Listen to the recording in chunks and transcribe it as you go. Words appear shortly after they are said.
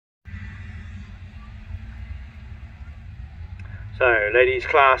So, ladies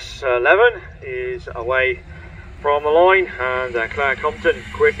class 11 is away from the line, and Claire Compton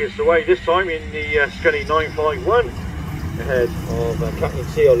quickest away, this time in the Scully 951, ahead of Captain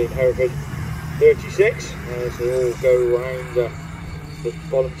Seal in Hereford 36, as they all go around the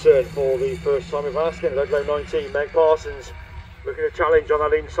bottom turn for the first time of asking. Ludlow 19, Meg Parsons looking to challenge on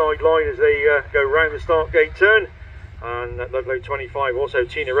that inside line as they go round the start gate turn, and Ludlow 25, also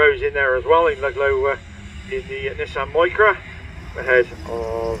Tina Rose in there as well, in Ludlow in the Nissan Micra, ahead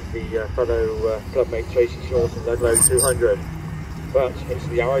of the fellow clubmate Tracy Short in Ludlow 200. But it's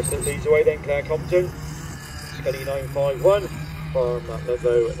the Arrows that leads away then, Claire Compton, Scully 951 from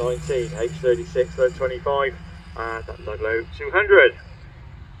Ludlow 19, H36, Ludlow 25 and Ludlow 200.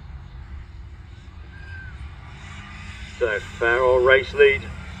 So fair old race lead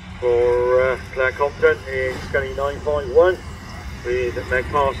for Claire Compton in Scully 951, with Meg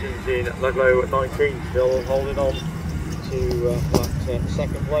Parsons in Ludlow at 19 still holding on to that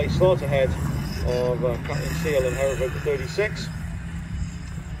second place slot, ahead of Captain Seal and Hereford 36.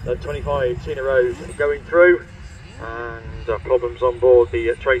 Then 25, Tina Rose going through, and problems on board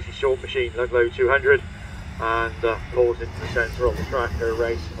the Tracy Short machine, Ludlow 200, and falls into the centre of the track. Her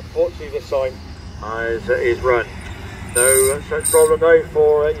race, unfortunately this time, is run. No such problem though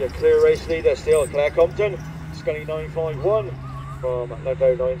for your clear race leader still, Claire Compton, Scully 951 from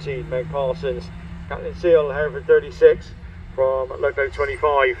Ludlow 19, Meg Parsons, Captain Seal, Hereford 36 from Ludlow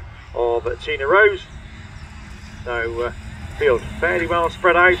 25 of Tina Rose. So field fairly well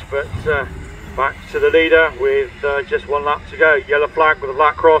spread out, but back to the leader with just one lap to go. Yellow flag with a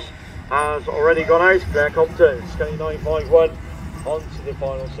black cross has already gone out. Claire Compton, Scully 951 onto the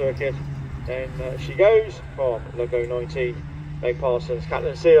final circuit. Then she goes from Ludlow 19, Meg Parsons,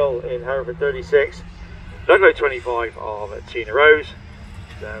 Captain Seal in Hereford 36, Ludlow 25 of Tina Rose.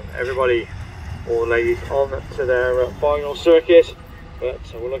 So everybody, all the ladies, on to their final circuit, but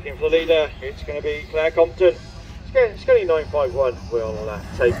we're looking for the leader. It's going to be Claire Compton. Scully 951 will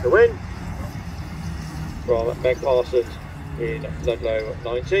take the win from Meg Parsons in Ludlow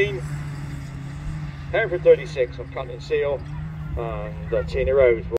 19, Hereford 36 of Captain Seal, and Tina Rose